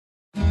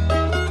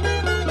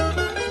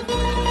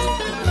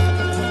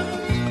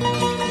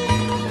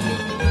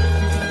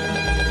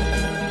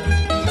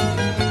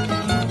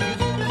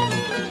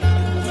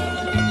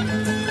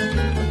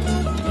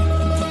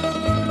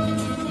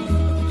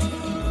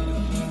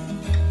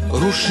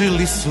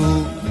rušili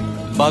su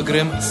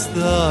bagrem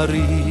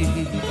stari,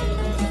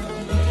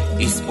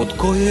 ispod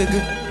kojeg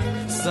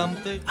sam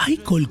te...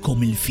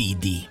 Ħajkolkom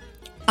il-fidi,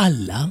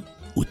 Alla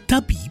u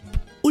t-tabib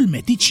u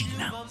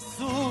l-mediċina.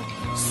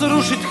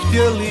 Srušit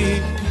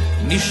htjeli,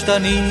 ništa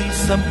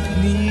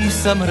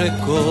nisam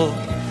reko,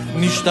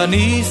 ništa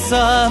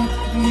nisam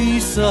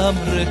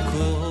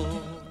reko.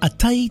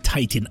 Għattajt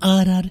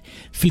ħajtinqarar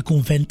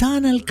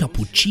fil-Kunventana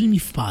l-Kapuċċini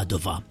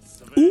f'Padova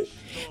u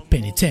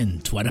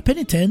penitent wara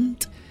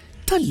penitent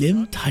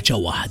tallimt ħaġa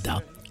waħda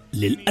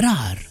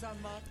l-qrar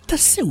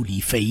tassew li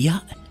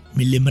ifejjaq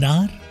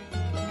mill-imrar.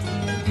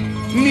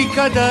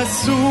 Nikada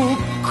su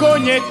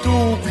konje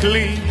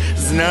tukli,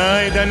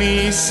 znaj da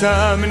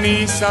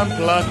nisam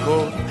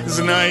plako,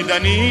 znaj da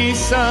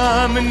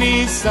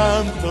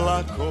nisam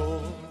plako.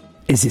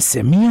 Eżis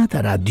semmija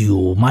ta'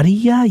 Radju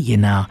Marija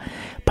jena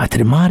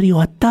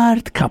Patrimarju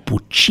Għattart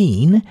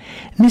Kapuċċin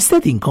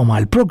nistedinkom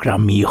għal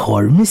programm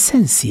ieħor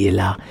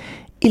mis-sensiela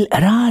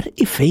Il-qrar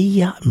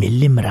ifejjaq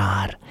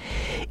mill-imrar.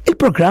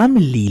 Il-programm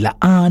li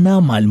laqana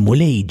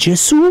mal-Mulej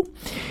Ġesu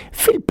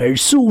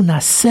fil-persuna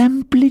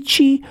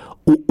sempliċi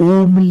u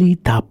umli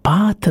ta'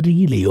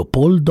 Patri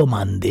Leopoldo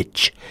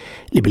Mandic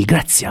li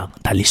bil-grazzja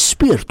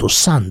tal-Ispirtu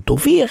Santu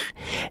fih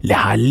li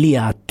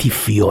ħallija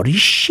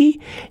tifjorixxi,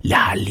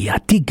 li ħallija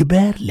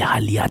tikber, li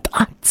ħallija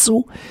tqazzu.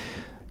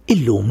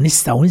 Illum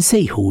nistgħu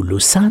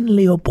nsejħulu San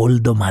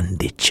Leopoldo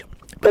Mandic.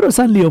 Però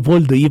San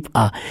Leopoldo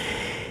jibqa'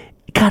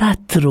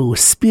 karattru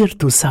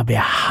spirtu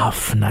sabiħ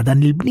ħafna,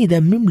 dan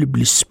il-bniedem mimli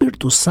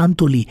bl-Spirtu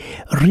Santu li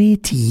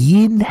rrid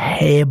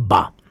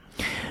jinħeba.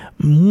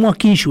 Ma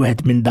kienx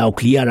wieħed minn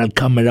dawk li jara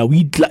l-kamera u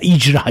jitlaq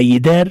jiġra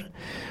jidher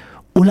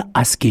u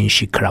laqqas kien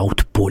xi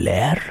crowd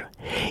puller,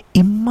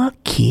 imma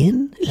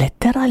kien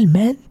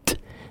letteralment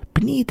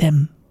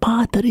bniedem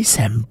patri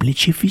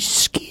sempliċi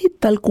fis-skiet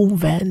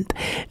tal-kunvent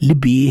li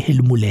bih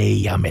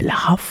il-mulej jagħmel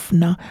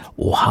ħafna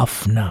u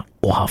ħafna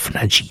u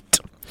ħafna ġid.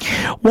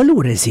 U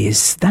allura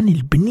eżis dan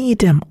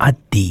il-bniedem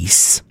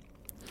qaddis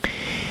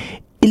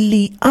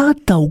illi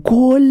għadda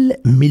wkoll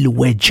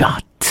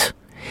mill-weġġat.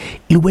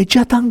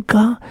 Il-weġġat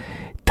anka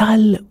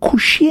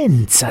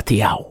tal-kuxjenza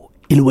tiegħu.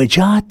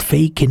 Il-weġġat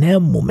fejn kien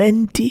hemm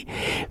mumenti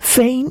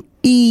fejn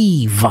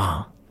iva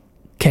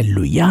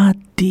kellu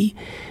jgħaddi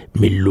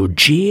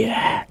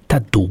mill-uġieħ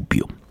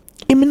tad-dubju.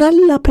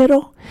 Imnalla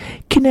però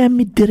kien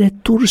hemm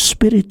id-direttur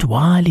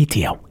spiritwali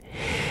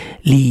tiegħu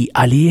li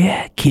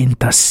għalih kien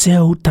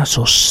tassew ta'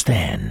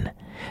 sosten,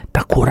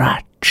 ta'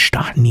 kuraġġ,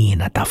 ta'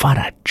 ħnina, ta'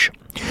 faraġġ.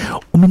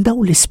 U minn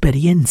dawn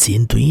l-esperjenzi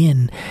intu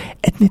jien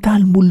qed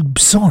nitalmu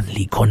l-bżonn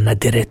li jkollna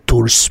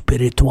direttur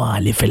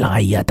spiritwali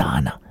fil-ħajja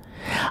tagħna.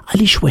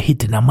 Għaliex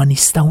weħidna ma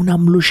nistgħu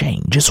nagħmlu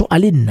xejn, Ġesu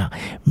qalilna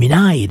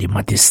mingħajri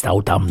ma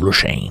tistgħu tagħmlu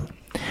xejn.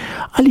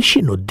 Għaliex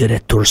inhu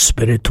d-direttur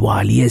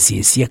spiritwali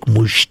eżis jekk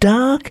mhux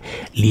dak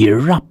li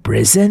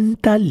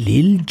jirrappreżenta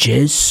lil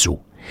Ġesu.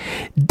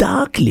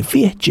 Dak li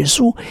fih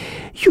Ġesu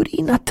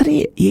jurina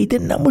triq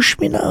jgħidilna mhux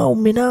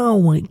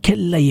minnaw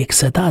kella jekk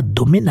se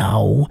tgħaddu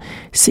minnaw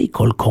se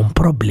jkollkom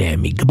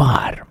problemi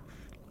kbar.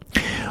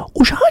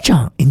 U xi ħaġa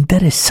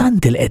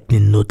interessanti li qed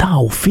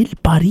ninnutaw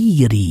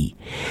fil-pariri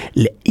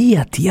li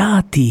qiegħed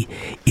jagħti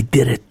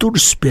id-direttur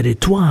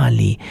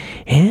spiritwali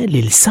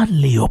lil San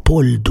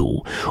Leopoldu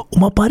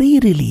huma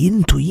pariri li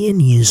intu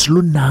jien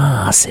jinżlu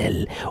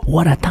nasel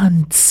wara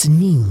tant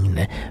snin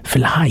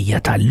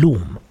fil-ħajja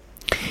tal-lum.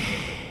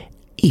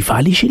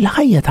 Iva għaliex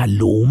il-ħajja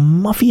tal-lum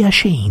ma fija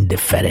xejn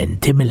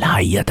differenti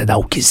mill-ħajja ta'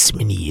 dawk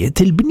iż-żminijiet.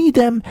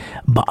 Il-bniedem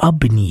baqa'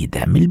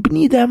 bniedem,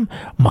 il-bniedem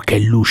ma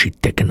kellux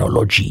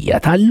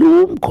it-teknoloġija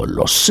tal-lum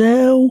kollu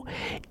sew,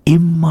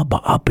 imma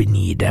baqa'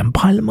 bniedem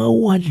bħalma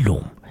huwa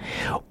llum.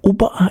 U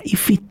baqa'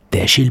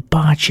 ifittex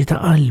il-paċi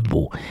ta'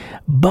 qalbu,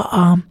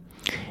 baqa'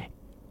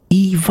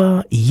 iva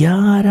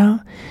jara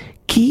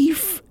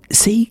kif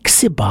se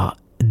jiksibha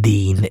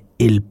din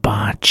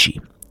il-paċi.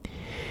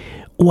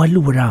 U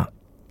allura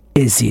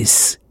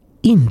eżis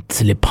int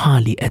li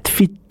bħali qed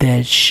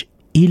tfittex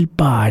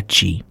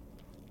il-paċi.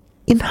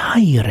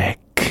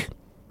 Inħajrek,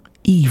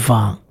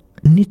 iva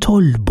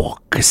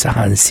nitolbok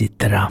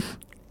saħansitra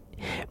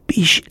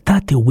biex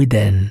tagħti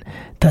widen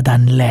ta'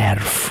 dan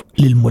l-erf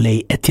li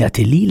l-mulej qed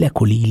jagħti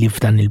lilek u lili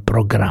f'dan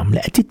il-programm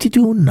li qed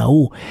tittidunna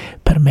hu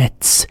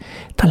permezz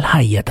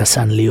tal-ħajja ta'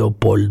 San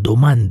Leopoldo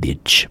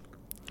Mandic.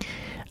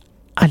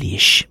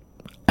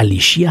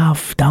 Għaliex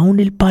jaf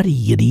dawn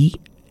il-pariri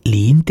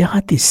li inti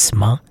ħadd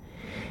tisma'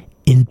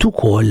 intu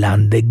koll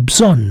għandek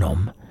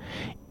bżonnhom.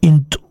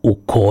 Int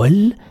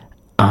ukoll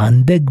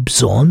għandek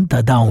bżonn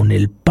ta' dawn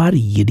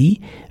il-pariri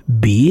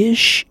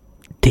biex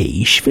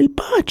tgħix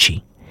fil-paċi,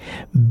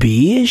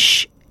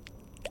 biex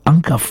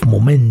anka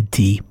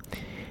f'mumenti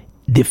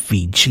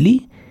diffiċli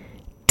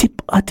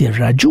tibqa'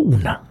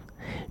 tirraġuna,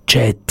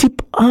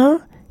 tibqa'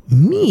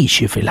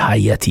 miexi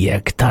fil-ħajja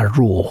tiegħek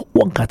tar-ruħ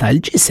u anka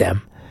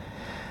tal-ġisem.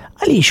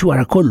 Għaliex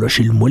wara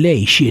kollox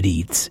il-mulej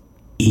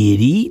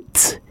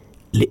irid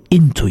li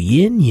intu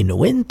jien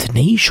u int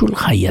ngħixu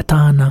l-ħajja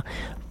tagħna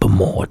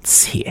b'mod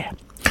sħiħ.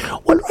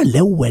 U allura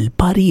l-ewwel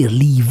parir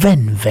li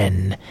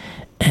venven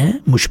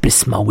Mhux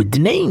biss ma'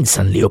 widnejn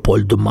San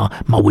Leopoldu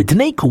ma'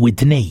 widnejk u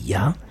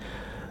widnejja.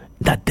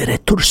 Da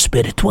direttur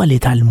spirituali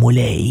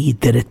tal-mulej,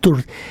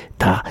 direttur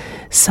ta'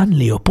 San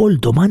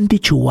Leopoldu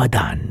Mandiċ huwa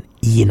dan.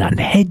 Jiena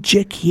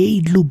nħeġġek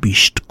jgħidlu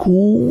biex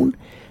tkun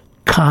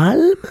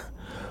kalm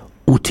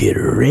u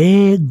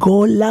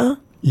tirregola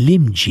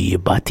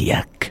l-imġiba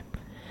tiegħek.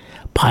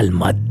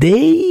 Bħalma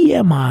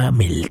dejjem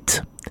għamilt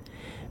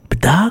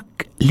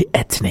b'dak li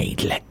qed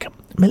ngħidlek.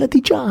 Mela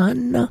diġà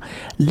għandna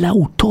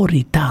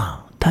l-awtorità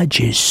ta'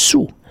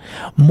 Ġesu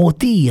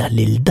modija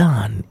lil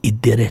dan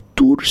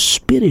id-direttur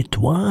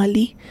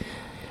spirituali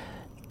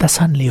ta'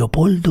 San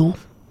Leopoldu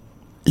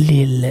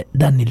lil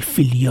dan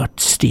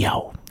il-filjot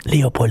tiegħu,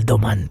 Leopoldu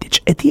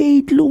Mandiċ. Qed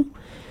jgħidlu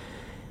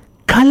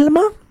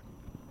kalma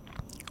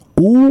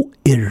u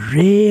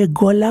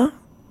irregola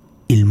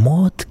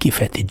il-mod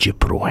kif qed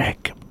iġibru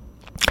hekk.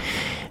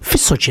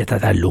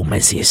 Fis-soċjetà tal-lum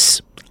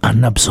eżis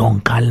għandna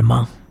bżonn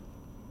kalma.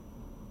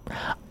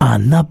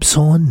 Għandna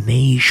bżonn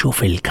ngħixu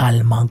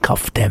fil-kalma anke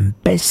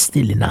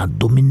f'tempesti li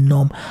ngħaddu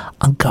minnhom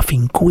anke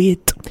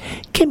f'inkwiet.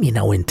 Kemm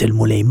jiena u inti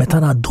l-mulej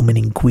meta ngħaddu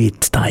minn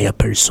inkwiet tajja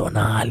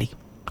personali.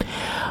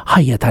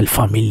 Ħajja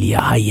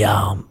tal-familja, ħajja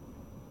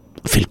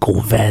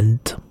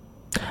fil-kunvent,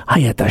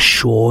 ħajja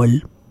tax-xogħol,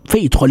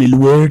 fejn jidħol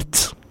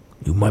il-wirt,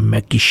 jumma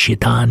hemmhekk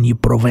ix-xitan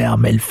jipprova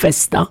jagħmel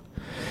festa.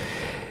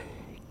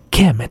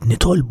 Kemm qed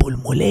nitolbu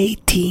l-mulej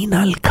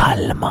tina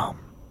l-kalma.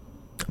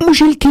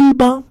 Mhux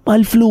il-kilba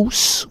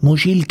għal-flus,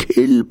 mhux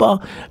il-kilba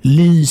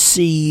li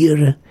nsir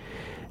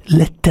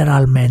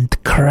letteralment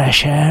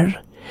crasher,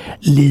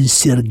 li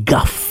nsir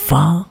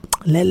gaffa.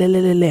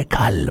 Le,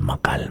 kalma.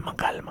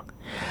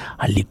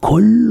 Għalli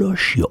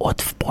kollox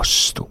joqgħod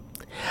f'postu.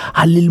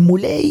 Għalli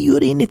l-mulej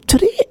jurin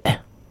it-triq.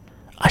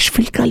 Għax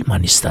fil-kalma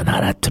nista'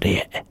 nara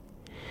t-triq.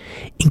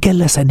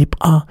 Inkella se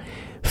nibqa'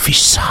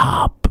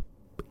 fix-sħab,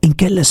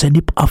 inkella se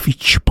nibqa'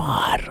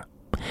 fiċ-ċpar.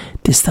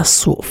 Tista'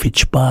 ssuq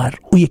fiċ-ċpar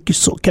u jekk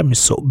issuq kemm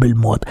issuq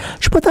bil-mod.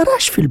 X'ma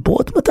tarax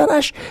fil-bod, ma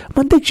tarax,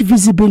 m'għandekx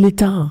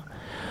viżibilità.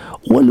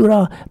 U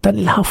allura dan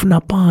il-ħafna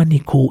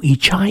paniku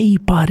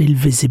iċajpar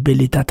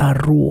il-viżibilità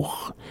tar-ruħ.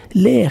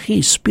 Leħi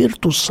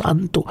Spiritu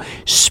Santu,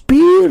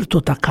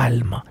 spiritu ta'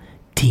 kalma.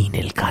 Tini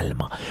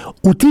il-kalma.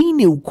 U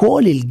tini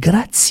wkoll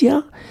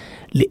il-grazzja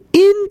li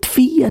int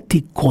fija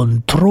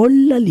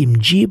tikkontrolla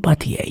l-imġiba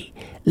tiegħi.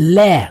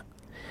 Le,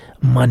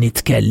 ma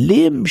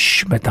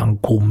nitkellimx meta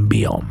nkun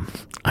bihom.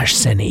 Għax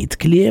se ngħid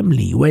kliem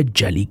li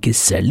jweġġa li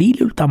jkisser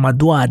lilu ta'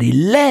 madwari.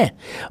 Le,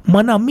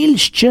 ma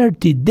nagħmilx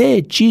ċerti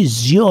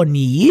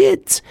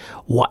deċiżjonijiet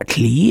waqt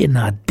li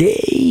jiena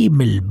dej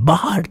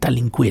mill-baħar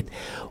tal-inkwiet.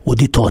 U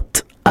di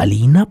tot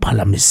għalina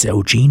bħala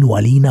miż-żewġin u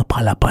għalina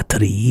bħala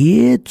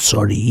patrijiet,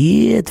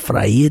 sorijiet,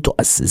 frajiet u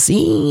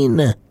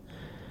assisin.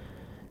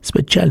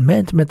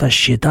 Speċjalment meta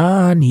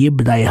x-xitan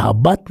jibda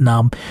jħabbatna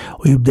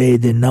u jibda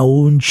jidinna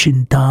u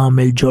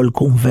x'intamel ġol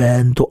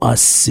kunvent u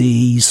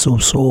qassis u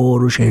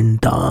soru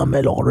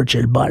x'intamel oħroġ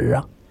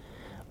il-barra.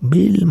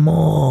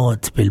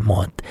 Bil-mod,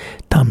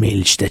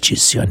 tamilx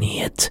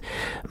deċiżjonijiet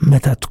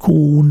meta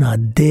tkun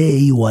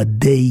għaddej u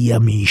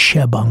għaddejja minn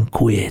xeba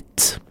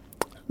nkwiet.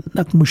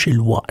 Dak mhux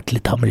il-waqt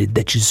li tagħmel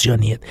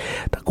id-deċiżjonijiet,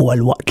 dak huwa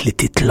l-waqt li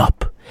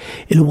titlob.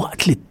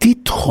 Il-waqt li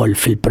tidħol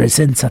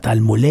fil-preżenza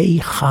tal-mulej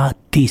ħadd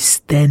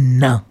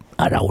tistenna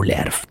araw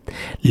l-erf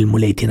li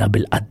l-mulej tina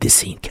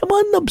bil-qaddisin. Kemm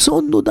għandna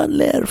bżonnu dan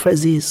l-erf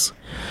eżis.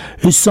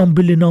 Issa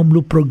billi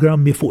nagħmlu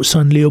programmi fuq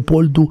San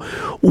Leopoldu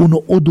u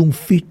noqogħdu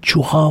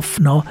nfittxu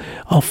ħafna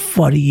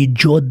affarijiet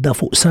ġodda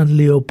fuq San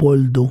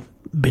Leopoldu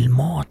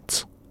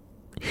bil-mod.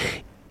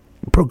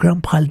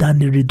 Programm bħal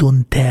dan irridu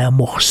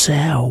ntehmu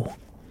ħsew.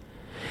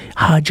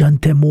 Ħaġa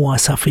ntemmuha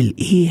sa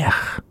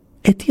fil-qiegħ.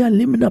 Et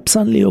jallimna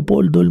b'San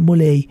Leopoldu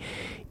l-mulej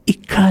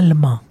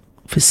ikkalma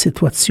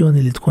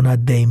fis-sitwazzjoni li tkun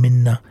għaddej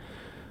minna.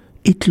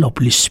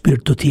 Itlob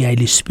l-ispirtu tiegħi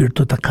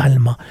l-ispirtu ta'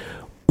 kalma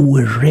u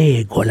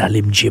rregola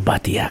l-imġiba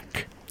tiegħek.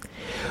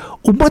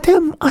 U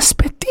hemm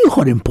aspett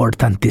ieħor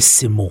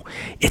importantissimu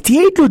qed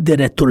jgħidu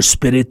d-direttur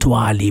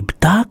spiritwali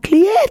b'dak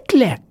li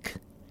qedlek.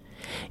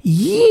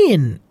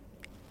 Jien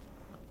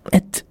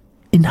qed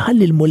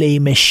inħalli l-mulej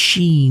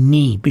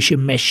mexxini biex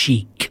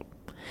immexxik.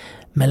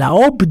 Mela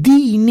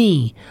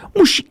obdini,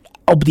 mhux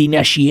obdini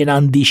għax jien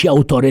għandi xi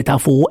awtorità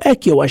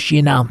fuqek jew għax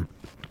jiena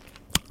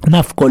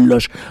naf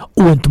kollox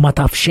u int ma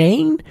taf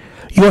xejn,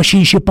 jew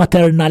għax xi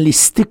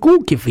paternalistiku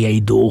kif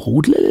jgħiduh,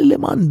 li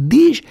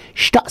m'għandix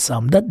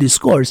x'taqsam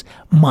dat-diskors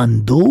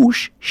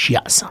m'għandux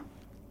x'jaqsam.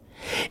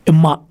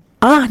 Imma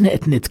aħna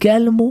qed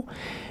nitkellmu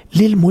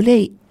li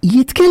l-mulej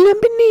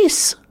jitkellem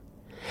bin-nies.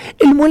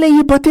 Il-mulej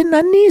jibatinna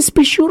n-nies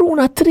biex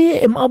juruna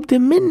triq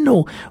imqabdin minnu,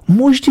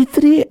 mhux di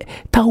triq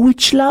ta'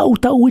 wiċla u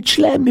ta'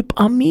 wiċla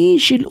mibqa'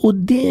 miex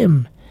il-qudiem.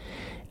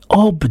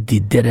 Obdi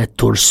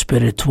d-direttur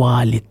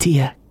spiritwali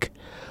tiegħek.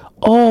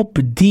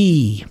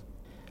 Obdi.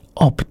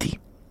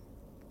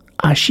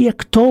 Għax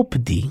jekk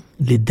tobdi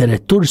li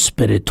d-direttur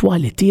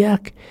spiritwali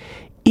tiegħek,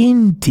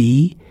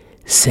 inti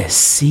se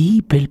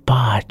ssib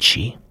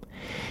il-paċi.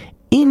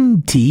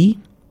 Inti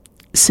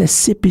se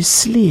ssib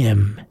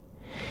is-sliem.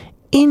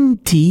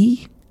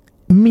 Inti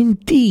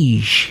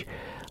mintix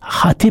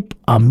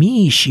ħatibqa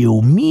miexi u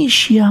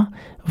miexja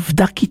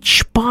f'dak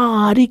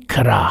iċ-ċpar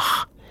ikraħ.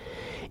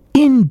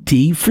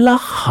 Inti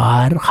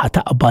fl-aħħar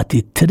ħataqbad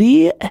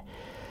it-triq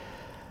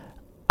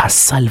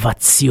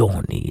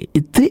għas-salvazzjoni,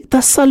 it-triq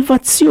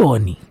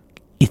tas-salvazzjoni,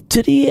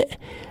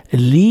 it-triq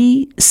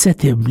li se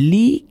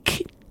tiblik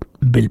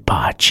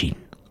bil-paċi.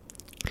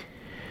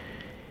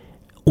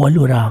 U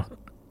allura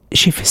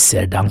xi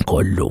fisser dan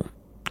kollu?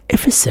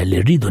 Ifisser li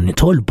rridu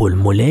nitolbu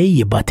l-mulej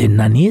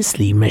jibatilna nies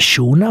li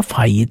jmexxuna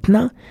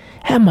f'ħajjitna,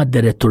 hemm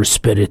d-direttur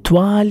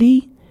spiritwali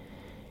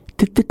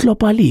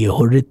titlob għalih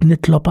u rrid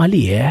nitlob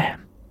għalih.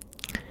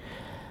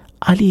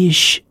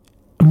 Għaliex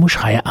mhux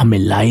ħajaqa'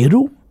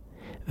 mill-ajru,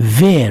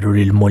 veru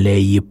li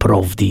l-mulej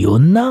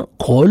jipprovdijunna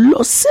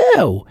kollu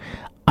sew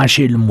għax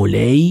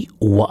il-mulej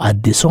huwa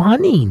qaddisu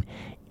ħanin,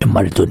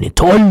 imma rridu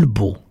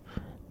nitolbu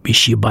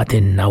biex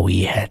jibatilna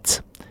wieħed.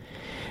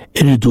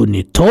 Irridu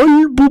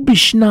nitolbu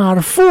biex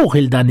narfuh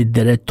il dan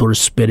id-direttur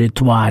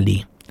spiritwali.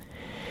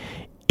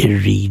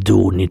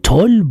 Irridu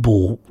nitolbu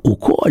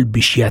ukoll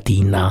biex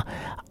jagħtina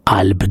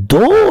qalb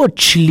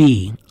doċli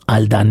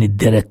għal dan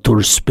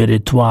id-direttur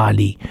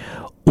spiritwali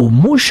u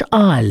mhux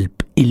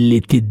qalb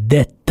illi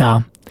tiddetta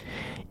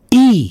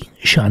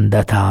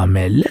x'għandha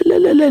tagħmel.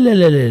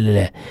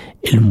 Le.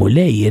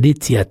 Il-mulej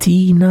irid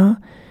jagħtina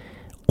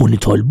u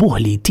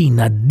nitolbuh li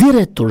jtina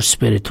d-direttur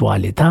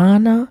spiritwali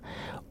tagħna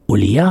u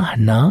li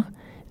aħna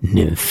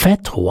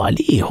ninfetħu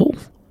għaliehu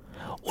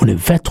u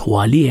ninfetħu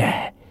għalih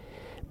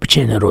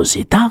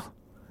b'ġenerożità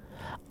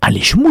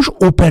għaliex mhux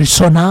u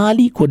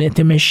personali kun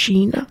qed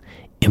imexxina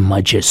imma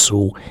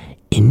Ġesu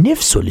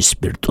innifsu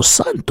l-Ispirtu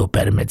Santu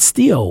permezz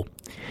tiegħu.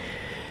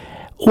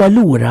 U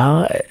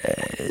allura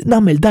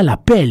nagħmel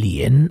dal-appell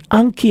jien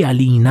anki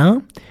għalina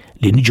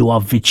li niġu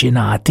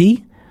avviċinati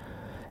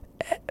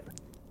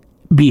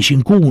biex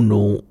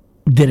inkunu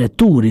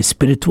diretturi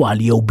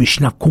spirituali jew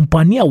biex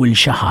nakkumpanjaw il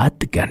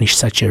ħadd għanix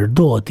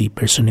saċerdoti,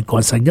 persuni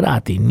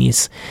konsagrati,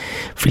 nies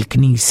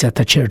fil-Knisja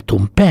ta' ċertu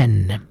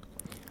impenn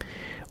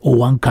u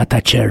anka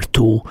ta'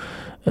 ċertu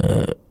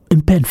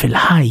impenn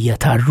fil-ħajja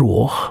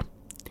tar-ruħ.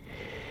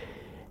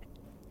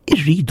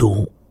 Irridu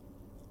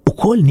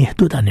ukoll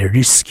nieħdu dan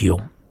ir-riskju.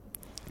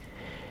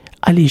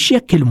 Għaliex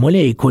jekk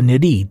il-mulej jkun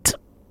irid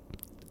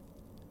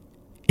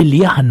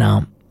illi aħna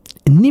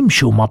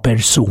nimxu ma'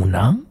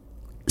 persuna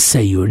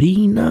se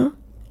jurina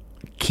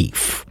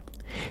kif.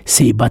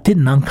 Se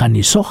jibatilna anka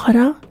nies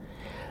oħra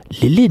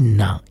li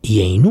lilna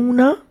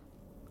jgħinuna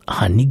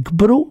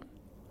ħanikbru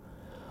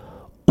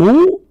u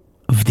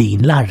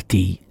f'din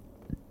l-arti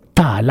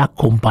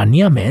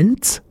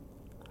tal-akkumpanjament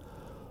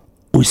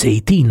u se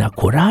jtina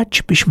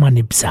kuraġġ biex ma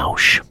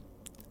nibżawx.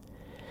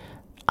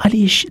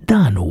 Għaliex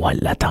dan huwa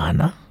Alla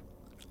tagħna,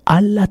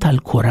 Alla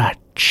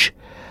tal-kuraġġ,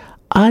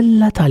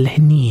 Alla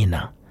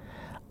tal-ħniena,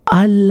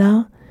 Alla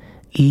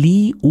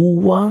li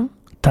huwa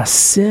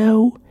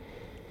tassew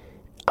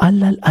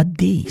Alla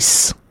l-qaddis,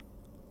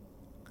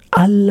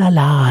 Alla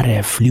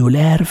l-għaref li hu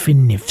l-għaref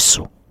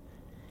innifsu.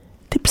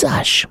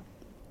 Tibżax,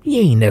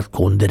 jgħinek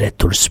tkun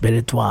direttur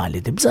spirituali,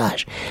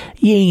 tibżax,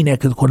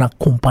 jgħinek tkun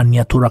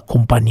akkumpanjatur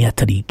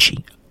akkumpanjatriċi.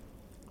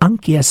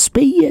 Anki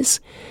għaspejjeż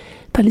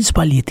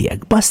tal-iżbalji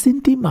tiegħek, bast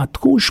inti ma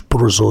tkunx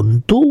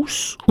prożontus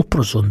u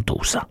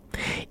prożontusa,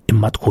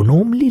 imma tkun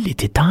umli li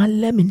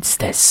titgħallem minn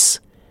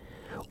stess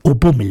u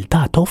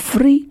b'umiltà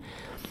toffri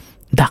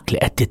dak li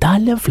qed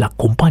titgħallem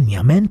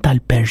fl-akkumpanjament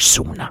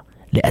tal-persuna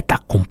li qed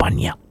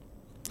takkumpanja.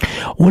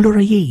 U allura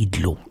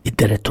jgħidlu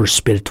id-direttur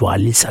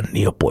spiritwali San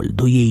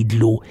Leopoldu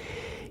jgħidlu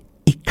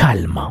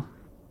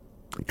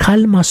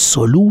kalma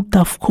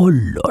assoluta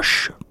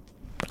f'kollox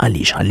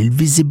għaliex għal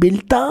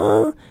il-viżibilità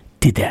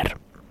tidher.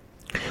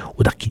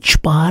 U dak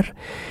iċ-ċpar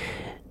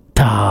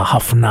ta'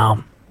 ħafna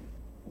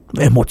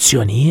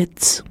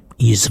emozzjonijiet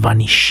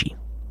jiżvanixxi.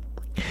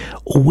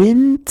 U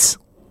int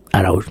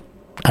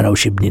araw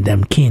xi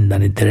bniedem kien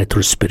dan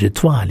id-direttur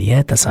spiritwali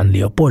ta' San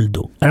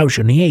Leopoldu, araw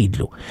x'inhu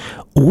jgħidlu.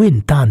 U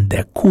int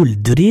għandek kull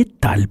dritt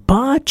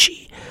tal-paċi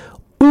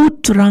u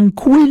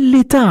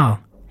tranquillità,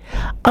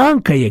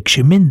 anke jekk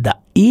xi minn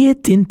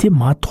daqqiet inti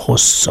ma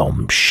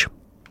tħossomx.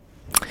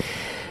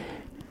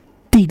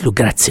 Tidlu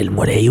grazzi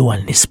l-mulej u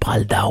għal-nies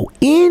bħal daw,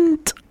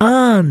 int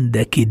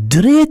għandek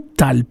id-dritt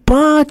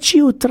tal-paċi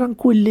u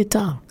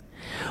tranquillità.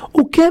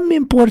 U kemm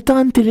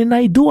importanti li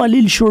ngħiduha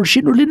lil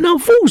xulxin u lil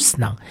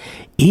nafusna.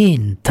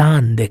 Int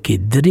għandek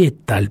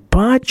id-dritt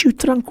tal-paċi u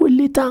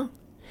tranquillità.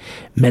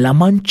 Mela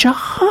ma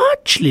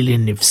nċaħħax lil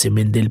innifsi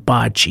minn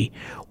dil-paċi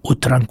u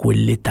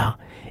tranquillità,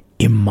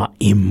 imma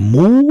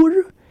immur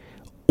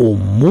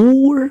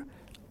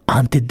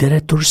għand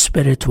id-direttur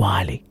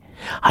spiritwali.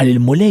 Għal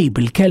il-mulej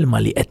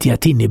bil-kelma li qed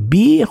jagħtini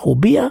bih u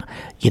biha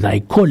jiena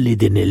jkolli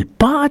din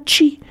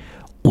il-paċi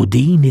u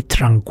din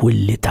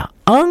it-tranquillità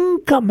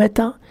anka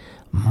meta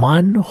ma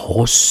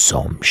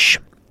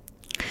nħossomx.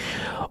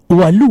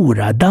 U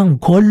allura dan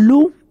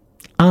kollu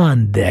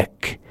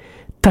għandek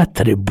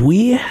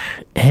tatribwih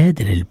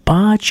din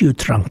il-paċi u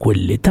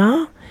tranquillità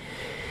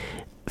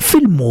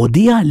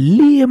fil-modi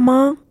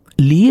għallima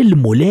li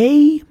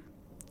il-mulej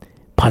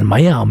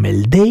Palma jagħmel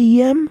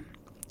dejjem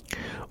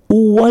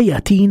huwa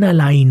jagħtina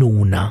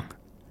l-għajnuna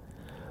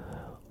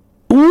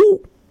u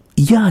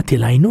jagħti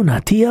l-għajnuna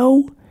tiegħu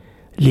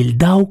lil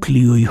dawk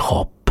li hu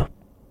jħobb.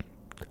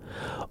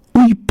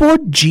 U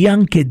jpoġġi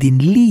anke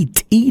din li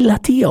tqila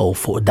tiegħu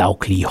fuq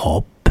dawk li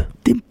jħobb.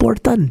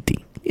 Importanti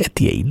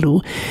qed jgħidlu,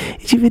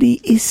 ġifieri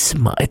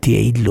isma' qed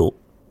jgħidlu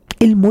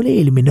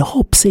il-mulej li min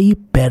iħobb se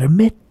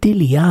jippermetti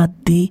li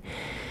jgħaddi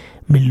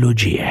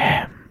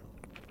mill-luġieħ.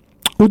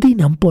 U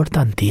din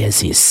importanti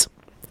eżis.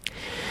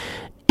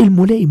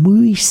 Il-mulej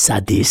mhuwiex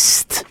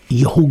sadist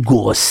jieħu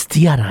gost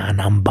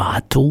jarana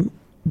mbagħtu.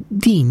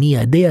 Din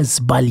hija idea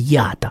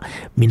żbaljata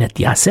min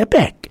qed jaħseb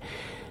hekk.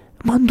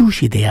 M'għandux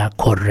idea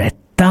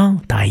korretta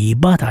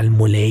tajba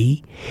tal-mulej,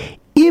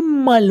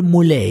 imma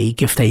l-mulej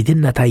kif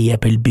tgħidilna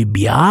tajjeb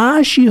il-Bibja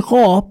għax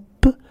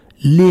iħobb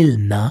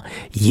lilna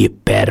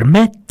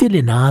jippermetti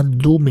li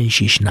ngħaddu minn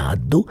xiex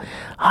ngħaddu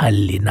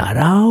ħalli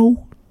naraw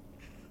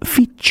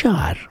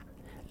fiċ-ċar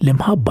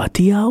l-imħabba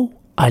tiegħu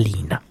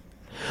għalina.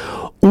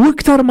 U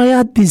iktar ma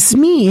jgħaddi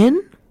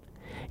żmien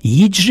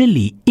jiġri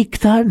li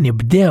iktar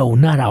nibdew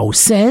naraw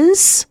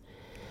sens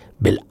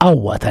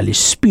bil-qawwa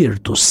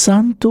tal-Ispirtu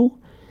Santu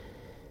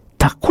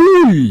ta'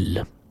 kull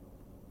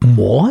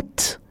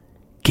mod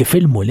kif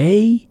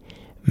il-mulej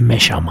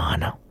mexa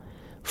magħna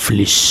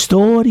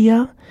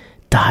fl-istorja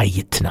ta'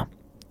 ħajjitna.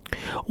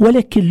 U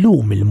għalhekk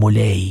illum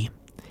il-mulej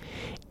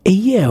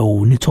ejjew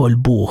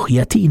nitolbuh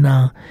jagħtina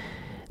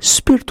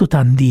spirtu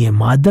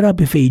tandiema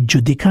drabi fejn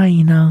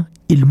ġudikajna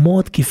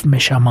il-mod kif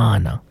mexa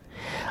magħna.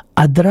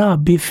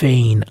 Drabi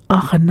fejn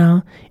aħna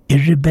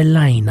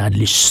irribellajna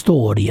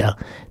l-istorja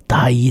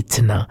ta'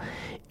 ħajjitna,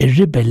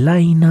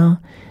 irribellajna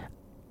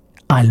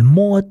għal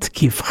mod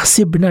kif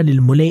ħsibna li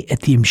l-mulej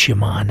qed jimxi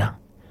magħna.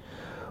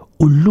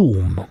 U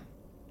llum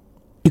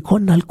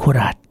ikonna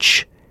l-kuraġġ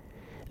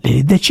li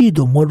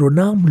niddeċidu mmorru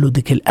nagħmlu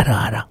dik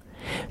il-qrara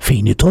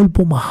fejn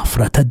nitolbu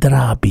maħfra ta'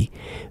 drabi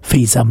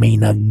fejn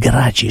żammejna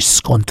graġis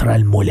kontra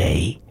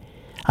l-mulej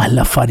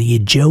għall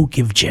affarijiet ġew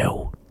kif ġew.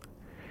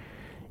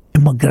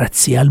 Imma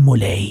grazzi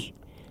għal-mulej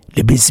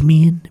li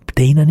biżmien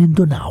bdejna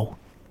nindunaw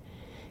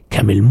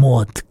kemm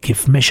il-mod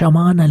kif mexa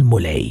magħna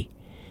l-mulej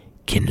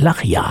kien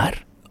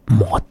l-aħjar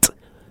mod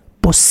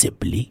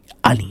possibbli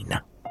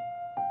għalina.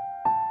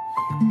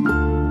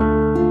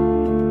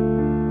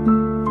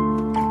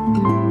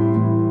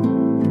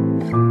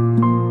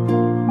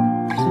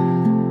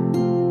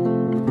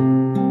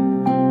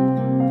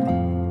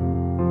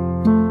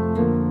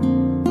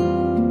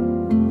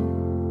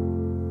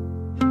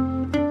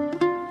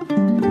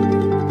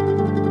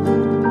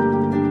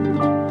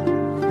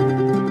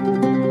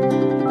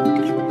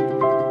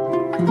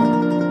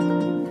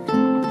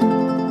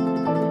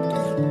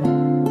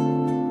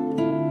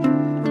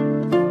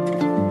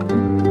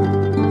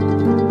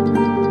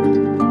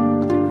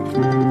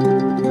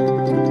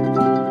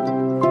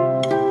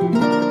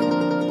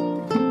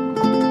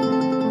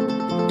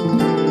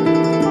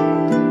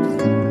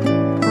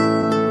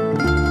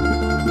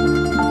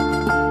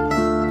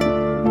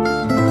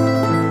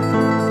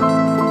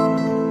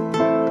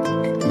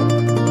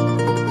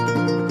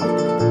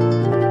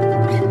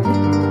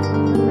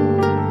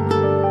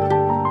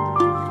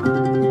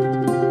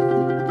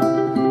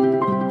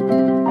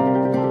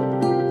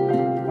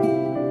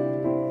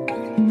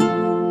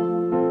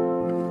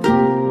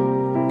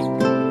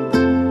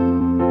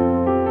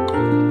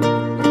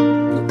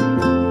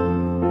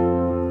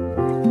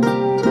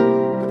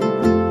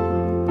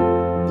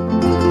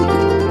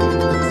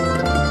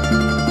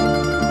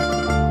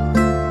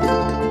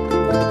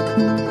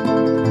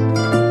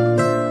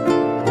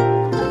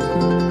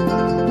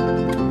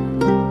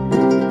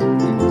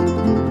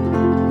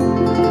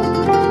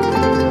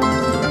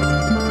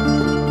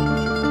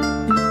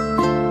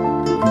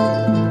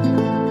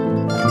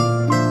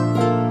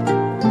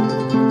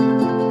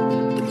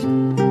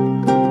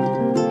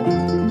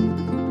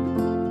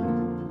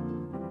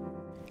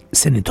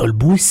 Se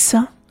nitolbu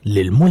issa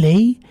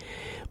lill-mulej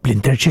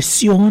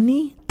bl-interċessjoni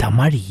ta'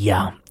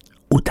 Marija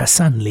u ta'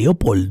 San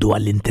Leopoldu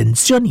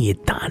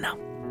għall-intenzjonijiet tagħna.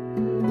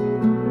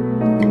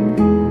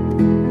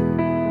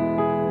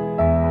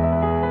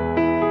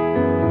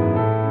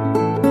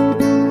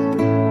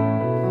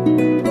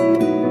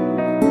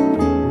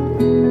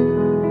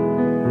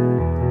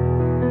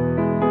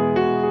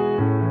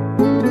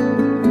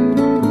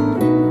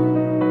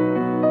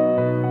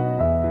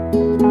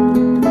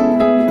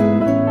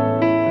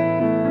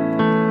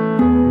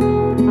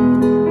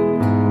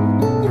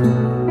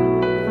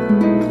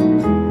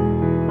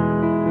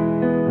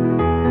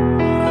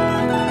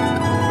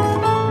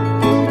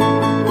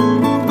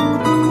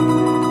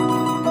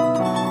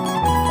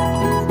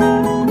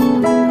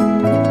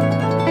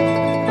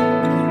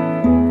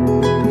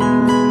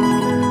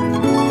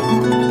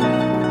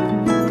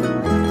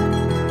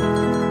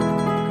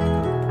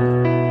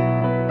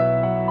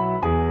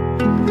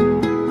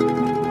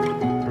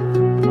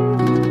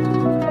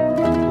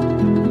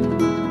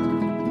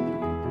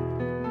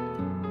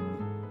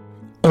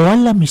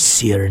 Alla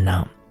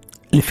missierna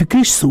li fi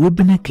Kristu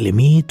ibnek li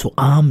miet u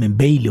qam minn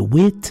bejn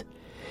l-wiet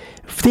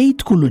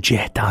Ftejt kullu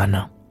ġieħ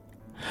tagħna.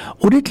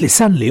 U rrid li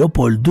San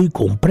Leopoldu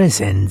jkun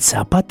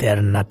preżenza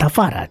paterna ta'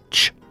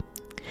 faraġġ.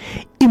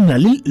 Imna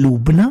lil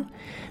qlubna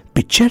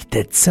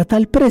biċ-ċertezza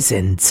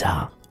tal-preżenza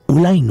u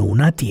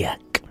l-għajnuna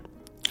tiegħek.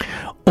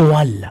 U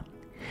Alla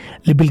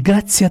li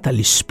bil-grazzja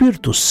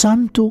tal-Ispirtu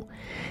Santu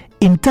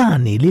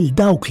intani lil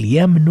dawk li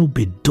jemnu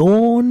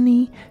bid-doni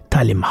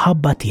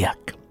tal-imħabba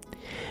tiegħek.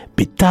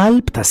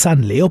 Bit-talb ta'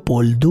 San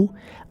Leopoldu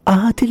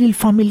għati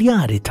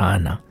lill-familjari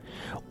tagħna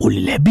u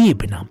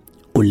lill-ħbiebna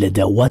u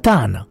l-dewwa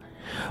tagħna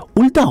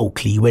u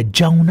l-dawk li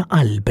jweġġawna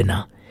qalbna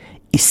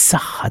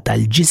is-saħħa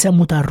tal-ġisem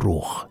u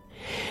tar-ruħ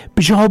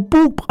biex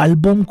iħobbuk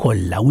b'qalbhom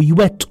kollha u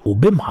jwettqu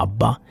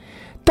b'imħabba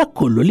ta'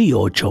 kullu li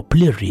joġob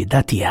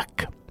lir-rieda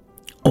tiegħek.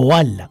 U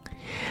Alla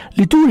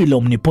li turi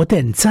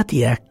l-omnipotenza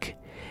tiegħek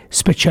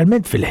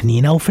speċjalment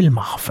fil-ħnina u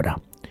fil-maħfra.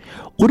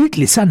 U rrid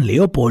li San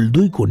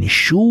Leopoldu jkun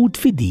ix-xhud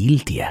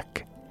fidil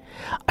tiegħek.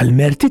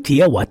 Għall-merti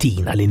tiegħu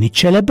għatina li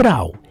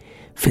niċċelebraw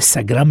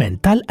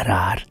fis-sagrament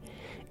tal-qrar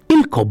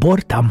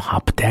il-kobor ta'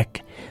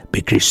 mħabtek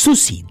bi Kristu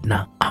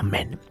Sidna.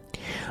 Amen.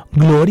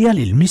 Glorja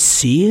lil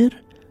Missier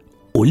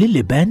u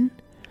lill-Iben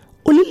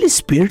u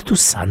lill-Ispirtu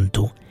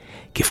Santu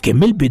kif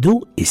kemm il-bidu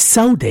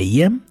issa u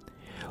dejjem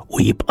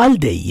u jibqa'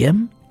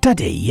 dejjem ta'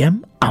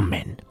 dejjem.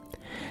 Amen.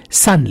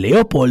 San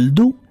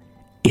Leopoldu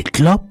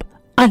itlob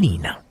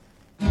għalina.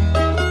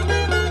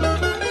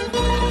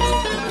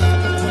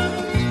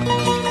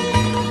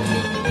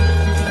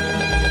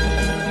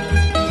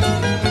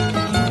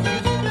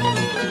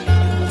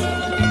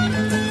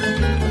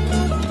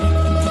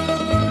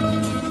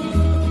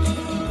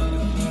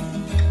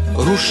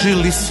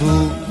 Rušili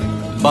su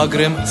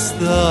bagrem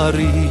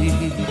stari,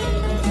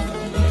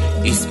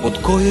 ispod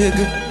kojeg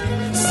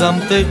sam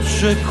te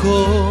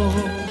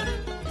čekao.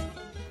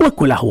 U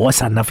ekku laħu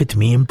wasanna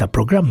fit-tmiem ta'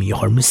 programm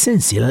ieħor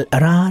mis-sensiela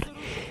Il-qrar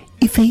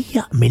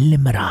ifejjaq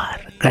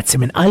mill-imrar. Grazzi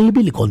minn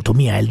qalbi li kontu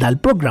miegħi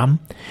dal-programm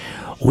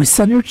u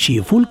issa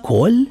nirċievu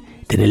l-koll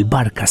din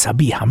il-barka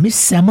sabiħa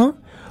mis-sema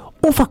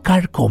u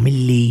fakkarkom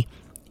illi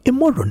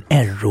immorru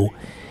nqerru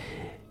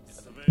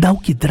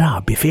dawk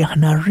id-drabi fejn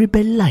aħna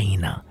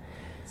rribellajna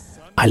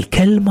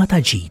għal-kelma ta'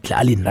 ġid li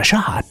għalinna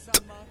xi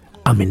ħadd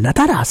għamilna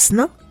ta'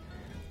 rasna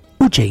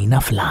u ġejna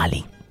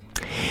fl-għali.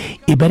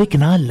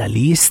 Ibarikna Alla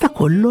li jista'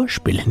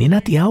 kollox bil-ħnina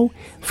tiegħu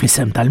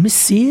fl-isem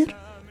tal-Missier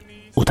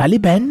u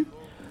tal-Iben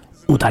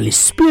u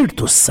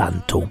tal-Ispirtu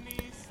Santu.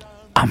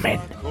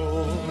 Amen.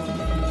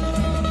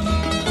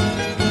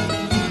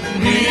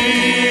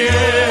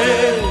 Nije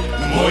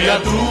moja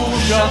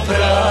duša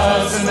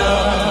prazna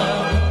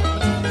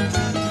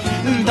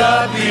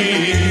da bi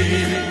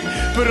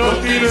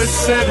protiv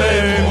sebe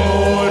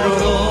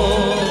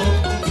moro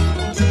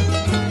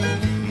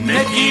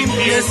nekim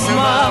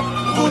pjesma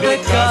bude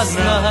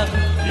kazna,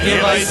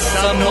 pjevaj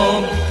sa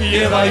mnom,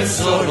 pjevaj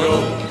zoro,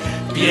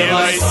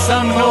 pjevaj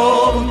sa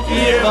mnom,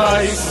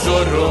 pjevaj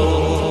zoro.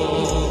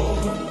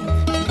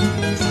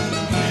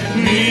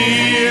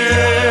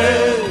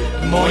 Nije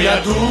moja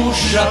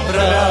duša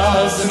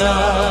prazna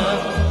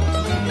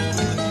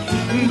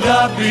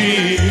da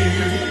bi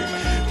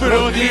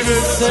protiv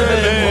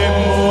sebe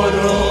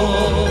moro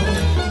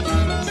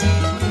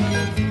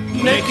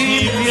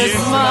neki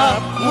pjesma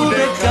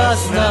bude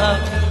kazna,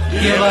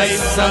 pjevaj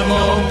sa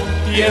mnom,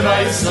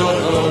 pjevaj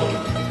zoro,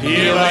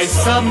 pjevaj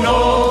sa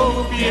mnom,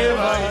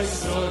 pjevaj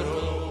zoro.